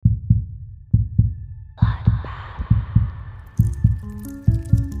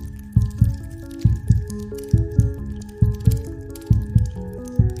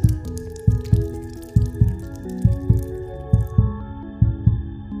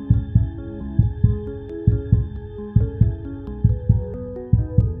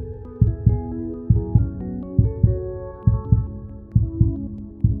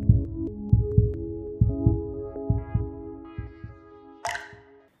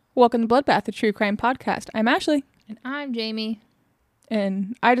Welcome to Bloodbath, a true crime podcast. I'm Ashley. And I'm Jamie.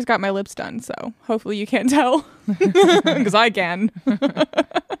 And I just got my lips done, so hopefully you can't tell. Because I can.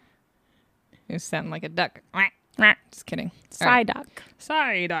 You sound like a duck. Just kidding. Sigh duck.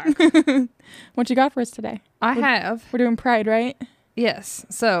 Sorry, duck. What you got for us today? We're doing Pride, right? Yes.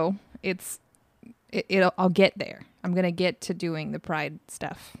 So I'll get there. I'm going to get to doing the Pride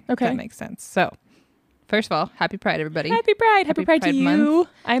stuff. Okay. If that makes sense. So first of all, happy Pride, everybody. Happy Pride. Happy Pride to you. Month.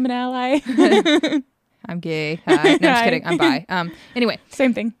 I'm an ally. I'm gay. Hi. No, I'm just kidding. I'm bi. Anyway.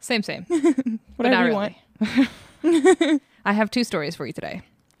 Same thing. Same. Whatever you want. I have two stories for you today.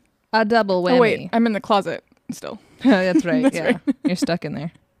 A double whammy. Oh, wait. I'm in the closet still. That's right. That's yeah. right. You're stuck in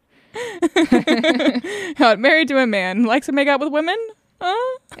there. Married to a man. Likes to make out with women?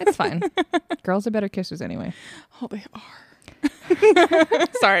 It's fine. Girls are better kissers anyway. Oh, they are.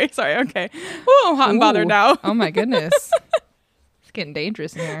 Sorry. Okay. Oh, I'm hot and bothered now. Oh my goodness. It's getting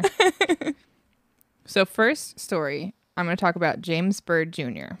dangerous in here. So first story, I'm going to talk about James Byrd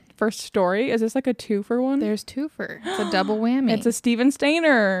Jr. First story? Is this like a 2-for-1? There's two-for. It's a double whammy. It's a Steven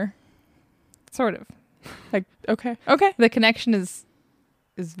Stainer. Sort of. Like, okay. The connection is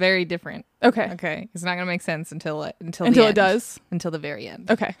very different. Okay. It's not going to make sense until it does. Until the very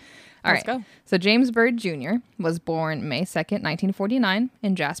end. Okay. Let's go. So James Byrd Jr. was born May 2nd, 1949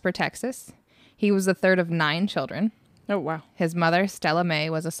 in Jasper, Texas. He was the third of 9 children. Oh, wow. His mother, Stella May,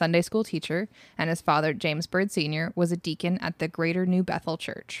 was a Sunday school teacher, and his father, James Byrd Sr., was a deacon at the Greater New Bethel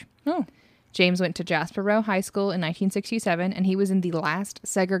Church. Oh. James went to Jasper Row High School in 1967, and he was in the last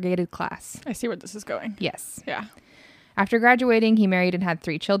segregated class. I see where this is going. Yes. Yeah. After graduating, he married and had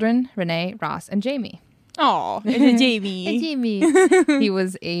 3 children, Renee, Ross, and Jamie. Oh, it's a Jamie. Jamie. He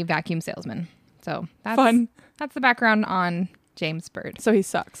was a vacuum salesman. So that's fun. That's the background on James Byrd. So he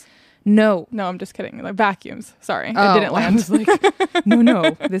sucks. No, I'm just kidding. Like vacuums. Sorry, oh, it didn't land. I was like,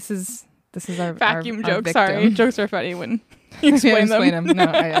 no. This is our vacuum our joke. victim. Sorry, jokes are funny when you explain them. No,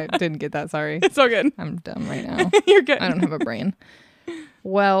 I didn't get that. Sorry. It's so good. I'm dumb right now. You're good. I don't have a brain.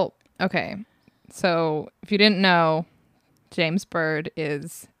 Well, okay. So if you didn't know, James Byrd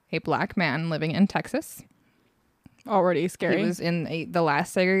is a black man living in Texas. Already scary. He was in the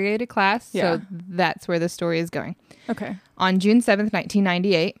last segregated class. Yeah. So that's where the story is going. Okay. On June 7th,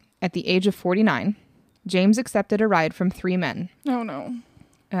 1998, at the age of 49, James accepted a ride from 3 men. Oh, no.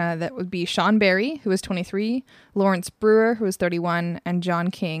 That would be Sean Berry, who was 23, Lawrence Brewer, who was 31, and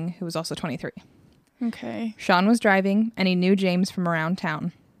John King, who was also 23. Okay. Sean was driving, and he knew James from around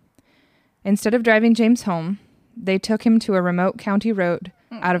town. Instead of driving James home, they took him to a remote county road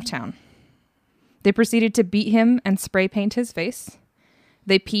out of town. They proceeded to beat him and spray paint his face.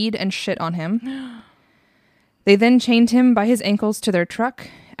 They peed and shit on him. They then chained him by his ankles to their truck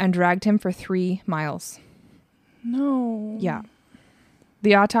and dragged him for 3 miles. No. Yeah.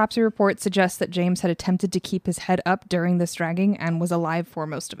 The autopsy report suggests that James had attempted to keep his head up during this dragging and was alive for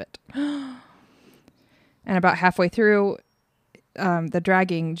most of it. And about halfway through the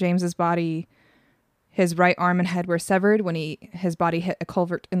dragging, James's body, his right arm and head were severed when his body hit a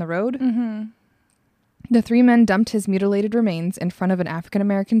culvert in the road. Mm-hmm. The 3 men dumped his mutilated remains in front of an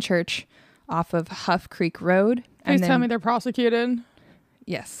African-American church off of Huff Creek Road. Please tell me they're prosecuted.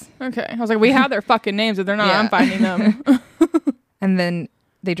 Yes. Okay. I was like, we have their fucking names. If they're not, Yeah. I'm finding them. And then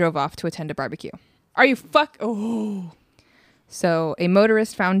they drove off to attend a barbecue. Are you Oh. So a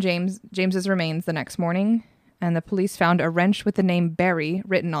motorist found James's remains the next morning, and the police found a wrench with the name Barry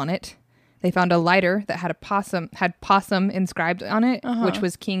written on it. They found a lighter that had possum inscribed on it, which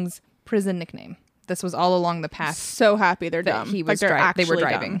was King's prison nickname. This was all along the path. So happy they're that dumb. He was like they were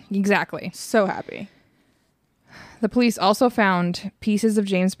driving. Dumb. Exactly. So happy. The police also found pieces of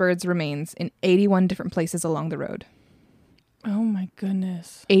James Byrd's remains in 81 different places along the road. Oh my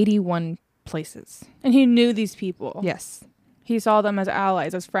goodness. 81 places. And he knew these people. Yes. He saw them as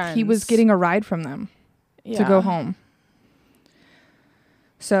allies, as friends. He was getting a ride from them to go home.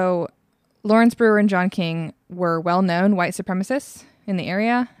 So Lawrence Brewer and John King were well-known white supremacists in the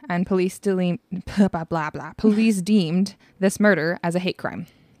area, and police deemed this murder as a hate crime.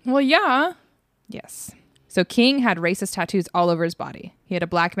 Well, yeah. Yes. So King had racist tattoos all over his body. He had a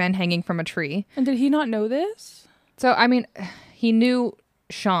black man hanging from a tree. And did he not know this? So, I mean, he knew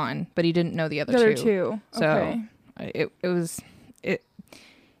Sean, but he didn't know the other two. So okay.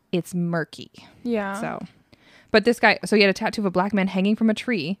 it's murky. Yeah. So, but this guy, so he had a tattoo of a black man hanging from a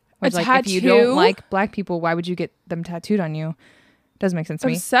tree. Which, tattoo? If you don't like black people, why would you get them tattooed on you? Doesn't make sense to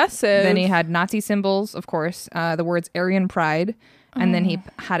me. Obsessive. Then he had Nazi symbols, of course, the words Aryan Pride, and then he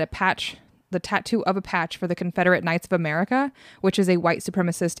had a patch, the tattoo of a patch for the Confederate Knights of America, which is a white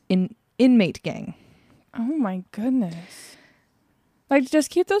supremacist inmate gang. Oh my goodness. Like,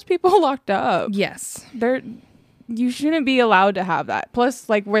 just keep those people locked up. Yes. You shouldn't be allowed to have that. Plus,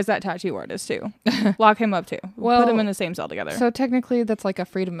 like, where's that tattoo artist too? Lock him up too. Well, put him in the same cell together. So technically, that's like a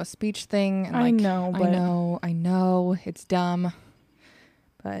freedom of speech thing. And I know, but I know, it's dumb,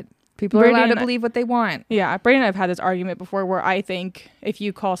 but people are allowed to believe what they want. Yeah, Brady and I have had this argument before, where I think if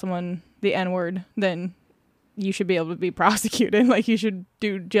you call someone the N-word, then you should be able to be prosecuted. Like, you should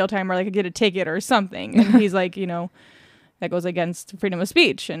do jail time or like get a ticket or something. And he's like, that goes against freedom of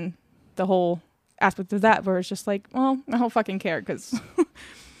speech and the whole aspect of that, where it's just like, well, I don't fucking care, because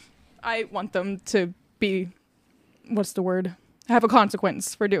I want them to be, what's the word, have a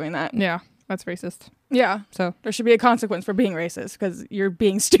consequence for doing that. Yeah, that's racist. Yeah, so there should be a consequence for being racist, because you're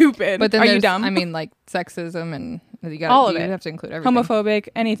being stupid. But then are you dumb? I mean, like, sexism and all of it. You have to include everything. Homophobic,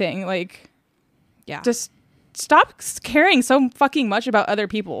 anything. Like, yeah, just stop caring so fucking much about other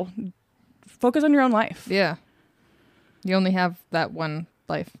people. Focus on your own life. Yeah, you only have that one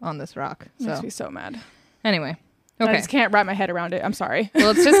life on this rock. So. Makes me so mad. Anyway, okay. I just can't wrap my head around it. I'm sorry.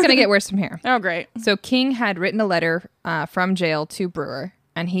 Well, it's just going to get worse from here. Oh, great. So King had written a letter from jail to Brewer,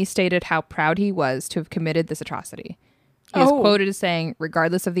 and he stated how proud he was to have committed this atrocity. He was quoted as saying,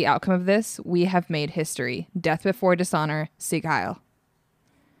 "Regardless of the outcome of this, we have made history. Death before dishonor, Sieg Heil."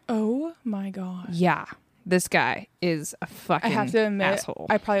 Oh my God. Yeah. This guy is a fucking I have to admit, asshole.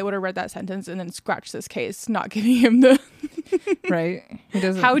 I probably would have read that sentence and then scratched this case, not giving him the... Right? He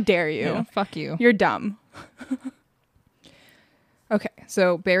doesn't. How dare you? Yeah, fuck you. You're dumb. Okay,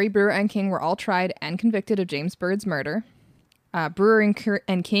 so Barry, Brewer, and King were all tried and convicted of James Byrd's murder. Brewer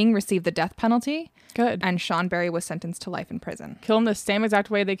and King received the death penalty. Good. And Sean Barry was sentenced to life in prison. Kill him the same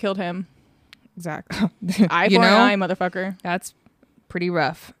exact way they killed him. Exactly. Eye for an eye, motherfucker. That's pretty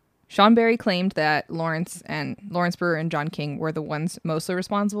rough. Sean Barry claimed that Lawrence Brewer and John King were the ones mostly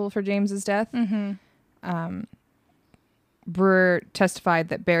responsible for James's death. Mm-hmm. Brewer testified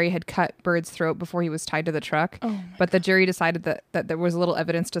that Barry had cut Byrd's throat before he was tied to the truck, but the jury decided that there was little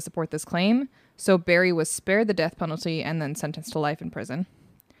evidence to support this claim, so Barry was spared the death penalty and then sentenced to life in prison.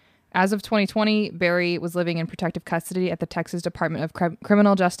 As of 2020, Barry was living in protective custody at the Texas Department of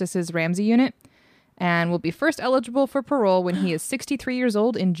Criminal Justice's Ramsey Unit, and will be first eligible for parole when he is 63 years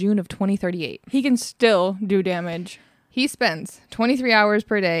old in June of 2038. He can still do damage. He spends 23 hours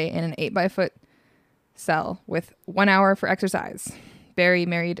per day in an 8-by-foot cell with 1 hour for exercise. Barry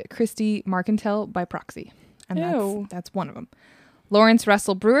married Christy Marcantel by proxy, and that's one of them. Lawrence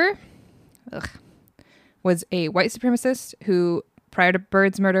Russell Brewer was a white supremacist who, prior to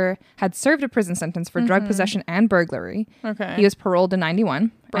Byrd's murder, had served a prison sentence for drug possession and burglary. Okay. He was paroled in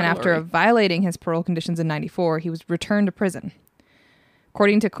 91, and after violating his parole conditions in 94, he was returned to prison.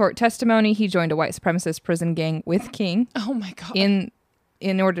 According to court testimony, he joined a white supremacist prison gang with King. Oh my God.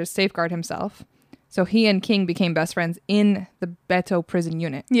 In order to safeguard himself. So he and King became best friends in the Beto prison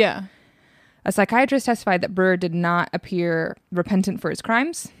unit. Yeah. A psychiatrist testified that Byrd did not appear repentant for his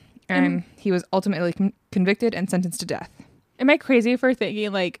crimes, and he was ultimately convicted and sentenced to death. Am I crazy for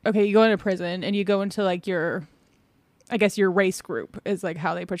thinking, like, okay, you go into prison and you go into, like, your race group is, like,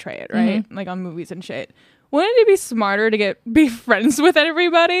 how they portray it, right? Mm-hmm. Like, on movies and shit. Wouldn't it be smarter to be friends with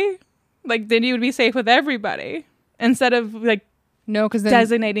everybody? Like, then you would be safe with everybody instead of, like, no, because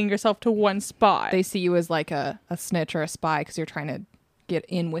designating yourself to one spot. They see you as, like, a snitch or a spy because you're trying to get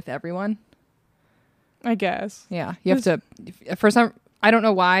in with everyone. I guess. Yeah. You have to, I don't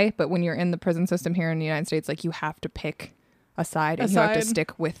know why, but when you're in the prison system here in the United States, like, you have to pick a side and you have to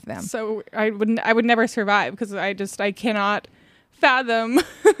stick with them. So I would never survive because I cannot fathom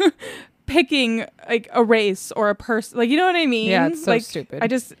picking, like, a race or a person. Like, you know what I mean? Yeah, it's so like, stupid.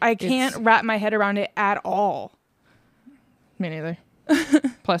 I can't wrap my head around it at all. Me neither.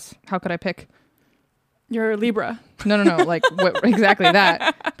 Plus, how could I pick? You're a Libra. No. Like, what, exactly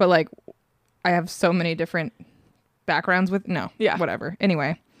that. But, like, I have so many different backgrounds with... No. Yeah. Whatever.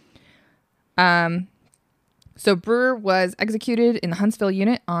 Anyway. So Brewer was executed in the Huntsville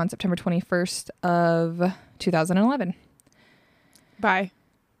unit on September 21st of 2011. Bye.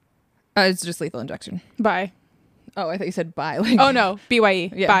 It's just lethal injection. Bye. Oh, I thought you said bye. Like, oh, no.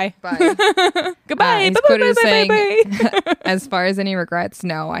 BYE. Yeah, bye. Bye. Goodbye. He's quoted as saying, as far as any regrets,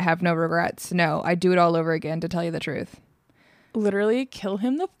 no, I have no regrets. No, I do it all over again, to tell you the truth. Literally kill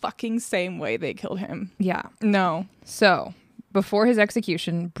him the fucking same way they killed him. Yeah. No. So, before his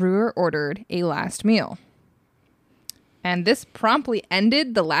execution, Brewer ordered a last meal. And this promptly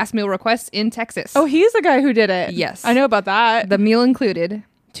ended the last meal requests in Texas. Oh, he's the guy who did it. Yes. I know about that. The meal included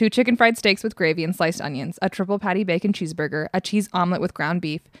 2 chicken fried steaks with gravy and sliced onions, a triple patty bacon cheeseburger, a cheese omelet with ground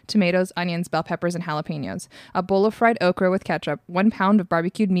beef, tomatoes, onions, bell peppers, and jalapenos, a bowl of fried okra with ketchup, 1 pound of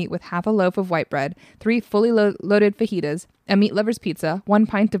barbecued meat with half a loaf of white bread, 3 fully loaded fajitas, a meat lover's pizza, 1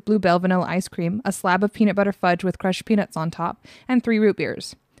 pint of Blue Bell vanilla ice cream, a slab of peanut butter fudge with crushed peanuts on top, and 3 root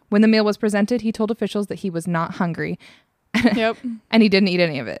beers. When the meal was presented, he told officials that he was not hungry. Yep. And he didn't eat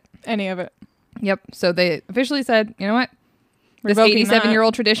any of it. Any of it. Yep. So they officially said, you know what? This Revoking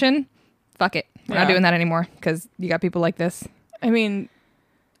 87-year-old tradition, fuck it. We're not Yeah. doing that anymore because you got people like this. I mean,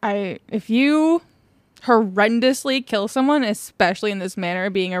 if you horrendously kill someone, especially in this manner,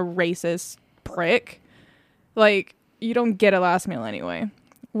 being a racist prick, like, you don't get a last meal anyway.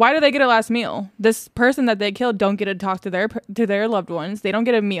 Why do they get a last meal? This person that they killed don't get to talk to their loved ones. They don't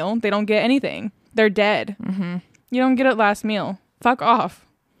get a meal. They don't get anything. They're dead. Mm-hmm. You don't get a last meal. Fuck off.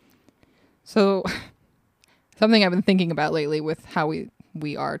 So something I've been thinking about lately with how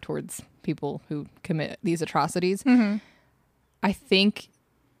we are towards people who commit these atrocities, Mm-hmm. I think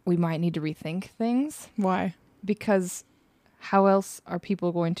we might need to rethink things Why? because how else are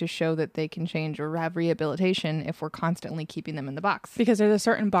people going to show that they can change or have rehabilitation if we're constantly keeping them in the box? Because there's a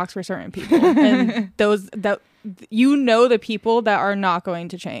certain box for certain people. And the people that are not going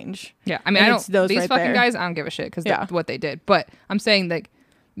to change. Yeah, I mean, And I it's don't. those These right fucking there. guys, I don't give a shit because Yeah. that's what they did. But I'm saying like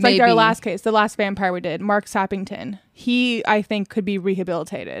It's maybe like our last case, the last vampire we did, Mark Sappington. He, I think, could be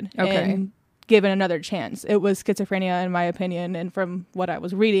rehabilitated and given another chance. It was schizophrenia, in my opinion, and from what I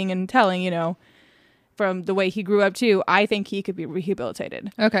was reading and telling, from the way he grew up too, I think he could be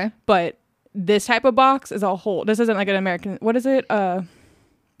rehabilitated. Okay. But this type of box is a whole. This isn't like an American. What is it?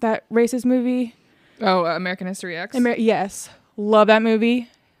 That racist movie. Oh, American History X. Yes, love that movie.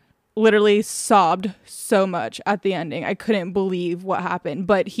 Literally sobbed so much at the ending. I couldn't believe what happened.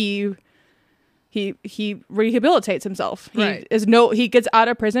 But he rehabilitates himself. Right. He gets out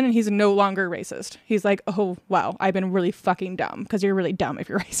of prison and he's no longer racist. He's like, oh wow, I've been really fucking dumb, because you're really dumb if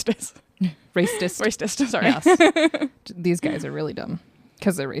you're racist. Racist. Sorry. Yes. These guys are really dumb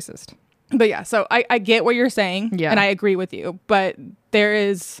because they're racist. But yeah, so I get what you're saying. Yeah. And I agree with you. But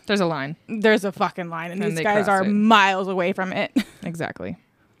there's a line. There's a fucking line, and And these they guys cross are it. miles away from it. Exactly.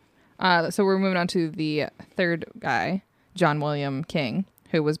 So we're moving on to the third guy, John William King,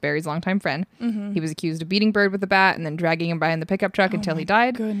 who was Barry's longtime friend. Mm-hmm. He was accused of beating Byrd with a bat and then dragging him behind the pickup truck until he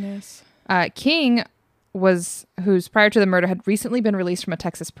died. Goodness. King who's prior to the murder had recently been released from a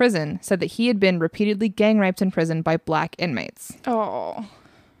Texas prison, said that he had been repeatedly gang raped in prison by black inmates. Oh.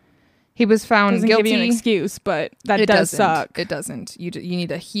 He was found Doesn't guilty. give you an excuse, but that It does doesn't. suck. It doesn't. You need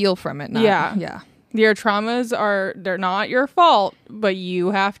to heal from it. Not, Yeah. Yeah. Your traumas they're not your fault, but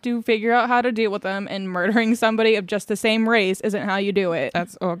you have to figure out how to deal with them, and murdering somebody of just the same race isn't how you do it.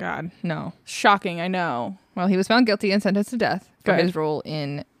 That's, oh God, no. Shocking, I know. Well, he was found guilty and sentenced to death for Good. his role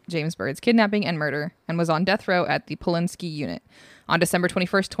in James Byrd's kidnapping and murder, and was on death row at the Polinsky unit. On December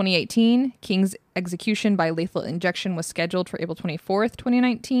 21st, 2018, King's execution by lethal injection was scheduled for April 24th,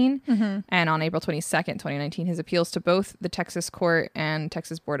 2019. Mm-hmm. And on April 22nd, 2019, his appeals to both the Texas court and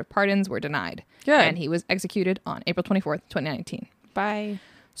Texas Board of Pardons were denied. Good. And he was executed on April 24th, 2019. Bye.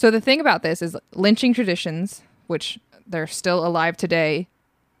 So the thing about this is lynching traditions, which they're still alive today.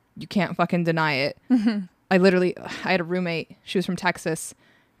 You can't fucking deny it. Mm-hmm. I had a roommate. She was from Texas.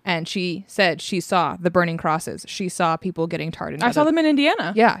 And she said she saw the burning crosses. She saw people getting tarred and I saw them in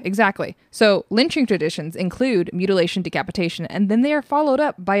Indiana. Yeah, exactly. So lynching traditions include mutilation, decapitation, and then they are followed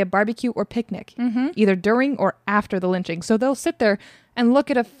up by a barbecue or picnic, either during or after the lynching. So they'll sit there and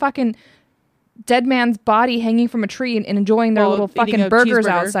look at a fucking dead man's body hanging from a tree and enjoying their While little eating fucking a burgers cheeseburger.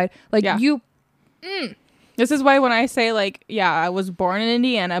 outside. Like Yeah. This is why when I say, like, yeah, I was born in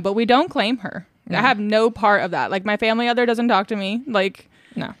Indiana, but we don't claim her. No. I have no part of that. Like, my family out there doesn't talk to me. Like,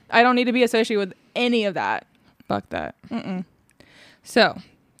 No. I don't need to be associated with any of that. Fuck that. Mm-mm. So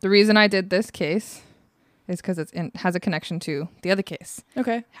the reason I did this case is because it has a connection to the other case.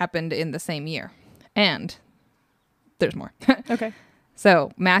 Okay. Happened in the same year. And there's more. Okay.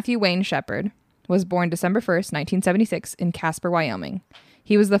 So Matthew Wayne Shepard was born December 1st, 1976 in Casper, Wyoming.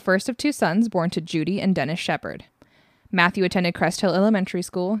 He was the first of 2 sons born to Judy and Dennis Shepard. Matthew attended Crest Hill Elementary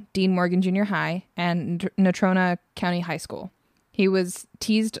School, Dean Morgan Junior High, and Natrona County High School. He was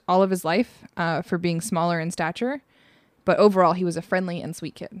teased all of his life for being smaller in stature, but overall he was a friendly and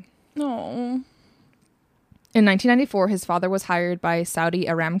sweet kid. Oh. In 1994, his father was hired by Saudi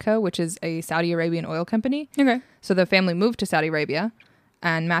Aramco, which is a Saudi Arabian oil company. Okay. So the family moved to Saudi Arabia,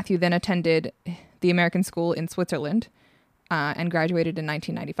 and Matthew then attended the American school in Switzerland and graduated in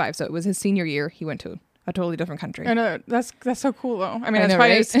 1995. So it was his senior year. He went to a totally different country. I know. That's so cool, though. I mean, I that's know,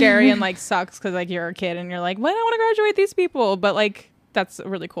 probably right? scary and, like, sucks because, like, you're a kid and you're like, well, I don't want to graduate these people. But, like, that's a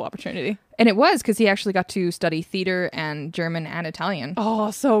really cool opportunity. And it was, because he actually got to study theater and German and Italian.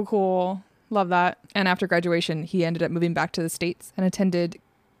 Oh, so cool. Love that. And after graduation, he ended up moving back to the States and attended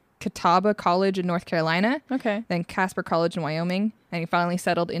Catawba College in North Carolina. Okay. Then Casper College in Wyoming. And he finally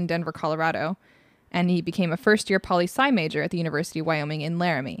settled in Denver, Colorado. And he became a first-year poli-sci major at the University of Wyoming in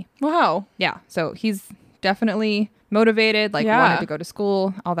Laramie. Wow. Yeah. So he's definitely motivated, like wanted to go to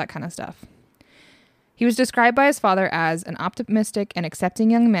school, all that kind of stuff. He was described by his father as an optimistic and accepting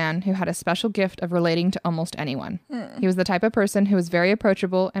young man who had a special gift of relating to almost anyone. He was the type of person who was very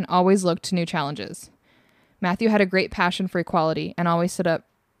approachable and always looked to new challenges. Matthew had a great passion for equality and always stood up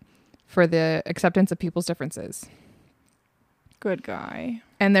for the acceptance of people's differences. Good guy.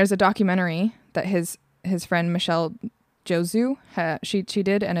 And there's a documentary that his friend Michelle Josu, she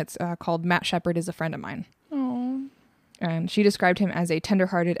did, and it's called Matt Shepard is a Friend of Mine. Oh. And she described him as a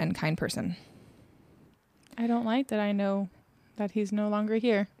tenderhearted and kind person. I don't like that I know that he's no longer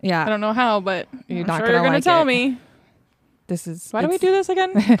here. Yeah. I don't know how, but You're I'm not sure gonna you're going like to tell it. me. Why do we do this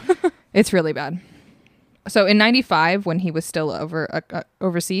again? It's really bad. So in 95, when he was still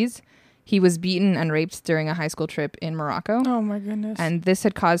overseas, he was beaten and raped during a high school trip in Morocco. Oh my goodness. And this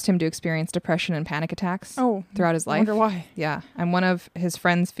had caused him to experience depression and panic attacks throughout his I life. wonder why. Yeah. And one of his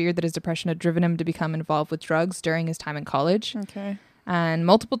friends feared that his depression had driven him to become involved with drugs during his time in college. Okay. And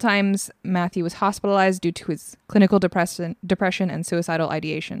multiple times, Matthew was hospitalized due to his clinical depression and suicidal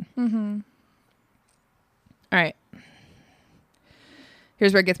ideation. Mm-hmm. All right.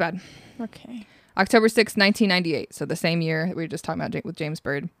 Here's where it gets bad. Okay. October 6, 1998. So the same year that we were just talking about with James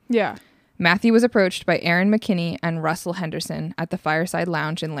Byrd. Yeah. Matthew was approached by Aaron McKinney and Russell Henderson at the Fireside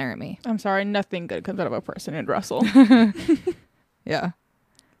Lounge in Laramie. I'm sorry. Nothing good comes out of a person named Russell. Yeah.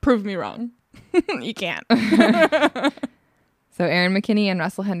 Prove me wrong. You can't. So Aaron McKinney and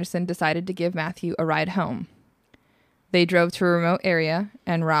Russell Henderson decided to give Matthew a ride home. They drove to a remote area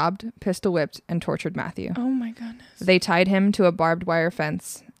and robbed, pistol whipped, and tortured Matthew. Oh my goodness. They tied him to a barbed wire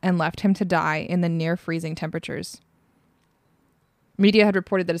fence and left him to die in the near freezing temperatures. Media had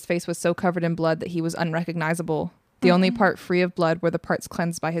reported that his face was so covered in blood that he was unrecognizable. The only part free of blood were the parts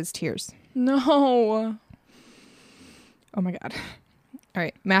cleansed by his tears. No. Oh my God. All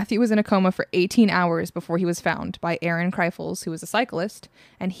right. Matthew was in a coma for 18 hours before he was found by Aaron Kreifels, who was a cyclist,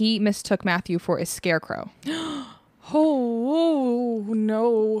 and he mistook Matthew for a scarecrow. Oh,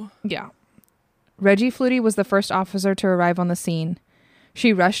 no. Yeah. Reggie Flutie was the first officer to arrive on the scene.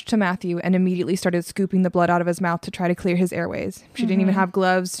 She rushed to Matthew and immediately started scooping the blood out of his mouth to try to clear his airways. She didn't even have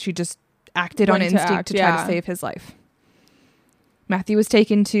gloves. She just acted on instinct to try to save his life. Matthew was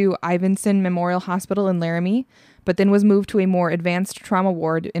taken to Ivinson Memorial Hospital in Laramie, but then was moved to a more advanced trauma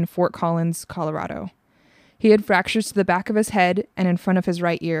ward in Fort Collins, Colorado. He had fractures to the back of his head and in front of his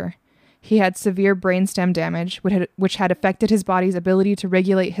right ear. He had severe brainstem damage, which had affected his body's ability to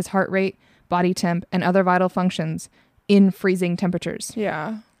regulate his heart rate, body temp, and other vital functions in freezing temperatures.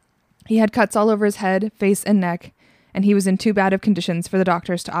 Yeah. He had cuts all over his head, face, and neck, and he was in too bad of conditions for the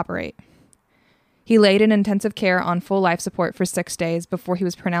doctors to operate. He laid in intensive care on full life support for 6 days before he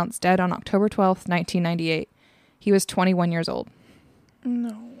was pronounced dead on October 12th, 1998. He was 21 years old.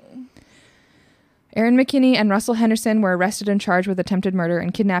 No. Aaron McKinney and Russell Henderson were arrested and charged with attempted murder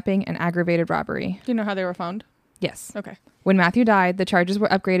and kidnapping and aggravated robbery. Do you know how they were found? Yes. Okay. When Matthew died, the charges were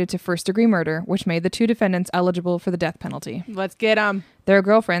upgraded to first-degree murder, which made the two defendants eligible for the death penalty. Let's get them. Their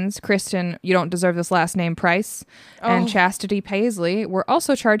girlfriends, Kristen, you don't deserve this last name, Price, and Chastity Paisley, were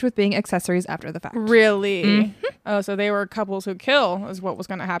also charged with being accessories after the fact. Really? Mm-hmm. Oh, so they were couples who kill is what was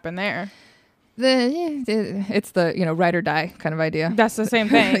going to happen there. It's the ride or die kind of idea. That's the same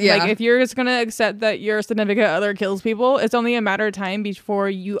thing. Yeah. Like if you're just going to accept that your significant other kills people, it's only a matter of time before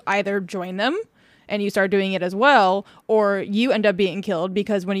you either join them and you start doing it as well, or you end up being killed,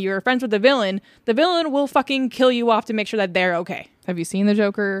 because when you're friends with the villain will fucking kill you off to make sure that they're okay. Have you seen the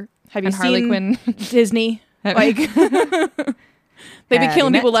Joker? Have you Harley seen Quinn? Disney? Like they be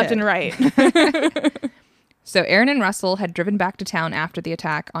killing people left and right. So Aaron and Russell had driven back to town after the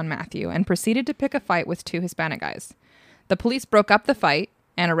attack on Matthew and proceeded to pick a fight with two Hispanic guys. The police broke up the fight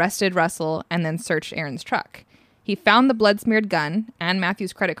and arrested Russell and then searched Aaron's truck. He found the blood-smeared gun and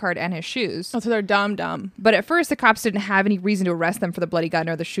Matthew's credit card and his shoes. Oh, so they're dumb. But at first, the cops didn't have any reason to arrest them for the bloody gun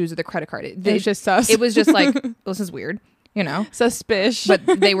or the shoes or the credit card. It's just sus. It was just like, this is weird, Suspicious.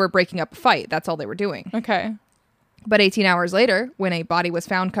 But they were breaking up a fight. That's all they were doing. Okay. But 18 hours later, when a body was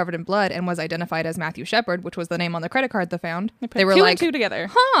found covered in blood and was identified as Matthew Shepard, which was the name on the credit card they found, they were two like, and two together.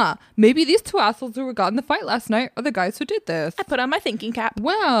 Maybe these two assholes who got in the fight last night are the guys who did this. I put on my thinking cap.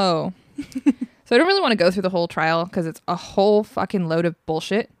 Wow. So I don't really want to go through the whole trial because it's a whole fucking load of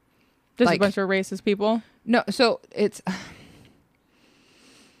bullshit. Just a bunch of racist people. No, so it's...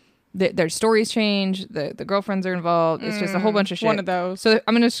 their stories change. The girlfriends are involved. It's just a whole bunch of shit. One of those. So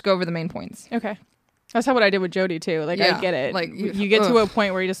I'm going to just go over the main points. Okay. That's how what I did with Jody too. Like, Yeah, I get it. like, you get to a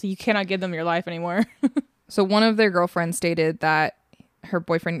point where you cannot give them your life anymore. So one of their girlfriends stated that her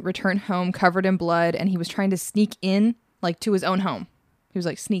boyfriend returned home covered in blood, and he was trying to sneak in, like, to his own home. He was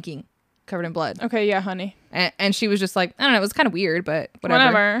like sneaking, covered in blood. Okay, yeah, honey. And she was just like, I don't know, it was kind of weird, but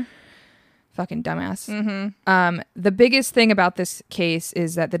whatever. Fucking dumbass. Mm-hmm. The biggest thing about this case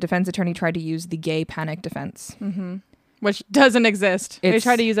is that the defense attorney tried to use the gay panic defense. Mm-hmm. Which doesn't exist. They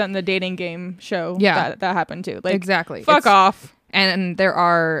tried to use that in the dating game show. Yeah. That happened too. Like, exactly. Fuck off. And there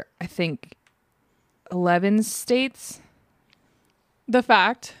are, I think, 11 states. The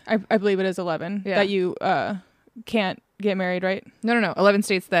fact, I believe it is 11, that you can't get married, right? No. 11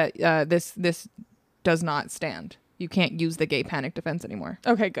 states that this does not stand. You can't use the gay panic defense anymore.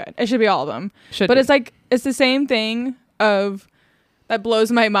 Okay, good. It should be all of them. But it's like, it's the same thing of, that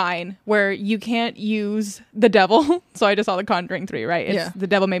blows my mind, where you can't use the devil. So I just saw The Conjuring 3, right? The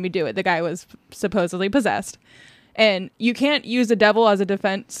devil made me do it. The guy was supposedly possessed. And you can't use the devil as a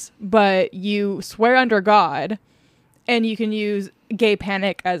defense, but you swear under God, and you can use gay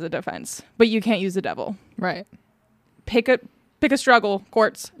panic as a defense, but you can't use the devil. Right. Pick a struggle,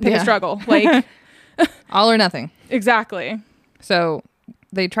 courts. Pick a struggle. Like, all or nothing. Exactly. So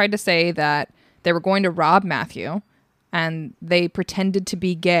they tried to say that they were going to rob Matthew, and they pretended to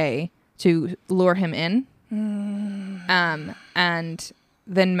be gay to lure him in. And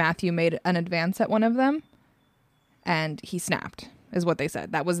then Matthew made an advance at one of them, and he snapped, is what they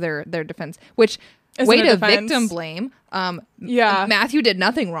said. That was their defense, which way to victim blame. Matthew did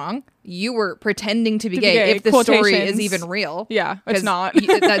nothing wrong. You were pretending to be gay. If the story is even real. Yeah, it's not.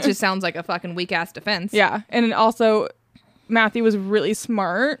 That just sounds like a fucking weak ass defense. Yeah. And also, Matthew was really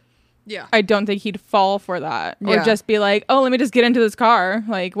smart. Yeah. I don't think he'd fall for that. Or just be like, oh, let me just get into this car.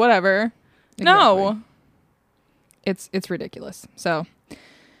 Like, whatever. Exactly. No. It's ridiculous. So,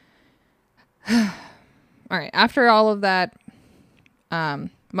 all right. After all of that,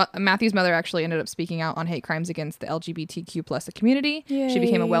 Matthew's mother actually ended up speaking out on hate crimes against the LGBTQ plus community. Yay. She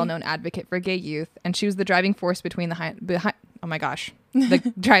became a well-known advocate for gay youth, and she was the driving force the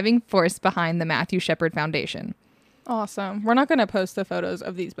driving force behind the Matthew Shepard Foundation. Awesome. We're not going to post the photos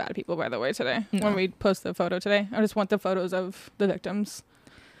of these bad people, by the way, today. No. When we post the photo today, I just want the photos of the victims.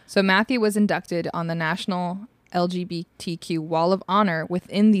 So Matthew was inducted on the National LGBTQ Wall of Honor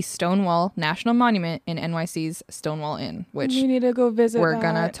within the Stonewall National Monument in NYC's Stonewall Inn, which we need to go visit. We're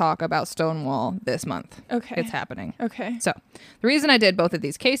gonna talk about Stonewall this month. Okay, it's happening. Okay. So the reason I did both of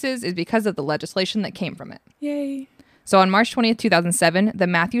these cases is because of the legislation that came from it. Yay. So on March 20th, 2007, the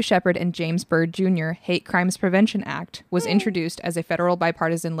Matthew Shepard and James Byrd Jr. Hate Crimes Prevention Act was introduced as a federal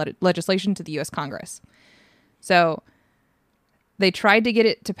bipartisan legislation to the U.S. Congress. So they tried to get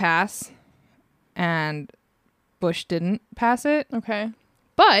it to pass, and Bush didn't pass it. Okay.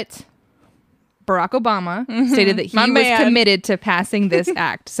 But Barack Obama stated that he was committed to passing this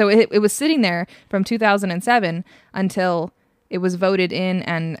act. So it was sitting there from 2007 until it was voted in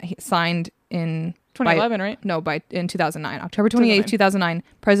and signed in 2011, right? No, in 2009. October 28th, 2009,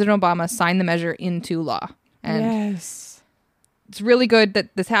 President Obama signed the measure into law. And yes. It's really good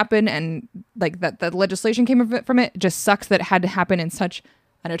that this happened, and like that the legislation came from it. It just sucks that it had to happen in such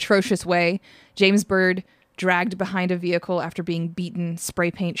an atrocious way. James Byrd dragged behind a vehicle after being beaten,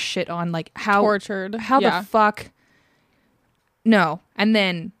 spray paint shit on, like how tortured. How the fuck? No. And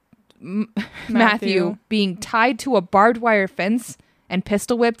then Matthew being tied to a barbed wire fence and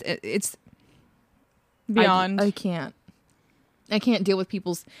pistol whipped. It's beyond. I can't deal with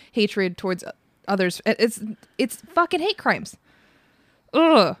people's hatred towards others. It's fucking hate crimes.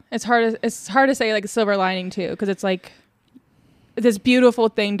 Ugh. It's hard to say like a silver lining too, because it's like this beautiful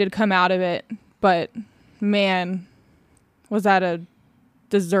thing did come out of it, but man, was that a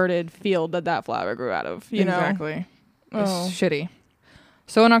deserted field that flower grew out of, you know? Exactly. It's shitty.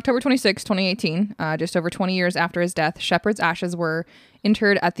 So on October 26, 2018, just over 20 years after his death, Shepard's ashes were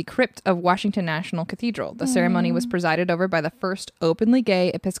interred at the crypt of Washington National Cathedral. The ceremony was presided over by the first openly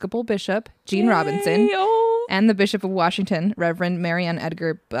gay Episcopal Bishop, Gene Robinson, and the Bishop of Washington, Reverend Marianne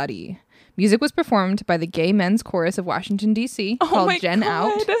Edgar Buddy. Music was performed by the Gay Men's Chorus of Washington, D.C., called Gen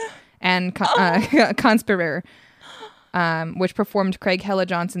Out, and Conspirer, which performed Craig Hella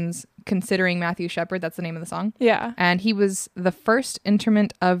Johnson's Considering Matthew Shepard. That's the name of the song. Yeah. And he was the first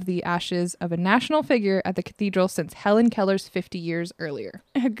interment of the ashes of a national figure at the cathedral since Helen Keller's 50 years earlier.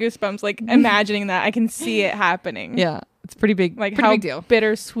 Goosebumps, like imagining that. I can see it happening. Yeah. It's pretty big. Like pretty how big deal.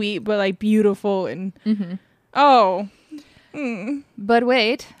 Bittersweet, but like beautiful. And but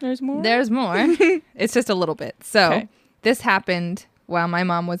wait. There's more? There's more. It's just a little bit. So this happened while my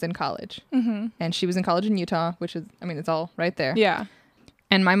mom was in college. Mm-hmm. And she was in college in Utah, which is, I mean, it's all right there. Yeah.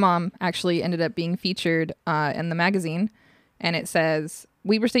 And my mom actually ended up being featured in the magazine. And it says,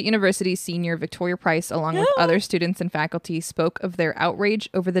 Weber State University senior Victoria Price, along with other students and faculty, spoke of their outrage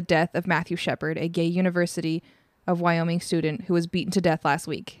over the death of Matthew Shepard, a gay University of Wyoming student who was beaten to death last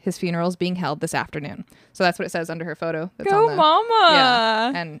week. His funeral is being held this afternoon. So that's what it says under her photo. That's Go on mama!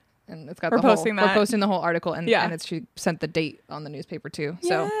 Yeah, and it's got We're the whole. posting that. We're posting the whole article, and Yeah. and she sent the date on the newspaper too.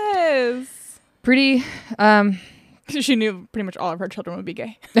 So Yes. pretty. She knew pretty much all of her children would be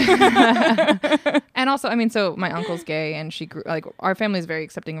gay. And also, I mean, so my uncle's gay, and she grew like our family is very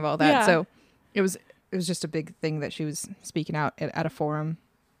accepting of all that. Yeah. So it was just a big thing that she was speaking out at a forum.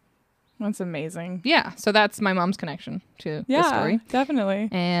 That's amazing. Yeah, so that's my mom's connection to the story. Definitely.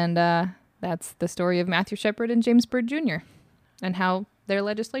 And that's the story of Matthew Shepard and James Byrd Jr. and how their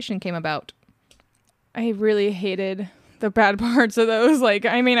legislation came about. I really hated the bad parts of those. Like,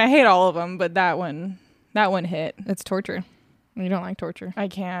 I mean, I hate all of them, but that one hit. It's torture. You don't like torture. I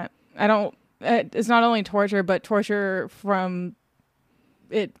can't. I don't. It's not only torture, but torture from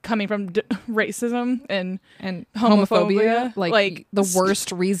it coming from racism and homophobia. homophobia. Like the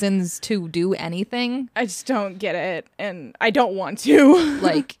worst reasons to do anything. I just don't get it, and I don't want to.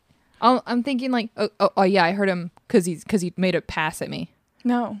 Like, I'm thinking like, oh yeah, I heard him because he made a pass at me.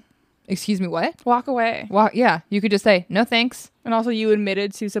 No. Excuse me, what? Walk away. Well, yeah, you could just say no thanks. And also, you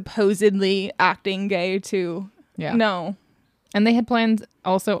admitted to supposedly acting gay too. Yeah. No. And they had plans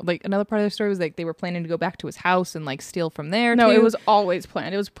also, like, another part of the story was, like, they were planning to go back to his house and, like, steal from there, No, too. it was always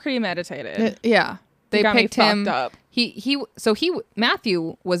planned. It was premeditated. Yeah. They got me picked him. fucked up.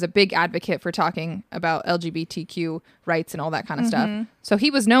 Matthew was a big advocate for talking about LGBTQ rights and all that kind of stuff. So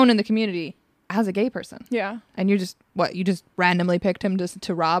he was known in the community as a gay person. Yeah. And you just randomly picked him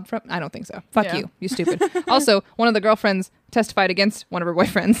to rob from? I don't think so. Fuck Yeah. you stupid. Also, one of the girlfriends testified against one of her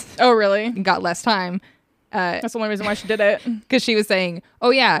boyfriends Oh, really? and got less time. That's the only reason why she did it. Because she was saying, oh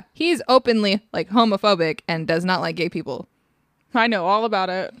yeah, he's openly like homophobic and does not like gay people. I know all about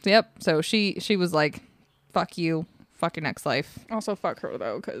it. Yep. So she was like, fuck you, fuck your next life. Also, fuck her,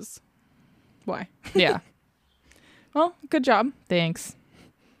 though, because why? Yeah. Well, good job. Thanks.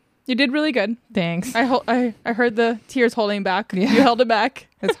 You did really good. Thanks. I heard the tears holding back. Yeah. You held it back.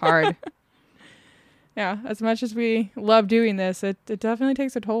 It's hard. Yeah, as much as we love doing this, it definitely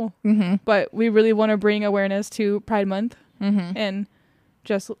takes a toll. Mm-hmm. But we really want to bring awareness to Pride Month Mm-hmm. and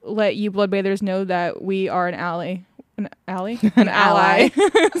just let you blood bathers know that we are an ally. An ally? An ally.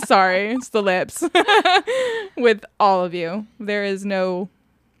 Sorry, it's the lips. With all of you. There is no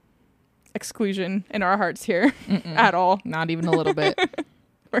exclusion in our hearts here at all. Not even a little bit.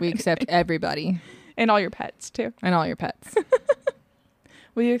 We accept everybody. And all your pets, too. And all your pets.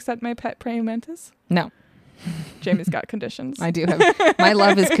 Will you accept my pet praying mantis? No. Jamie's got conditions. I do have. My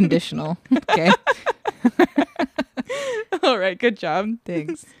love is conditional. Okay. All right, good job.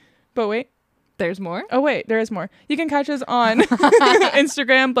 Thanks. But wait. There's more? Oh, wait, there is more. You can catch us on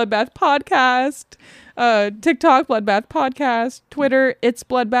Instagram, Bloodbath Podcast, TikTok, Bloodbath Podcast, Twitter, It's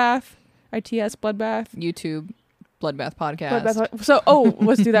Bloodbath, ITS Bloodbath. YouTube, Bloodbath Podcast. So,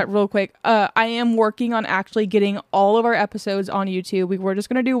 let's do that real quick. I am working on actually getting all of our episodes on YouTube. We're just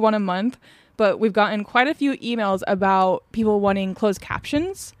going to do one a month, but we've gotten quite a few emails about people wanting closed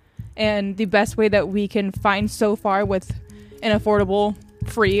captions. And the best way that we can find so far with an affordable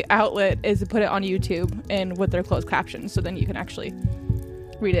free outlet is to put it on YouTube and with their closed captions, so then you can actually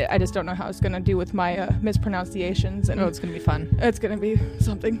read it. I just don't know how it's going to do with my mispronunciations. And It's going to be fun. it's going to be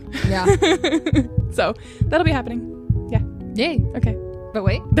something. Yeah. So that'll be happening. Yeah. Yay. Okay. But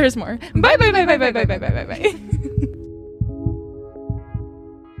wait. There's more. Bye, bye, bye, bye, bye, bye, bye, bye, bye, bye.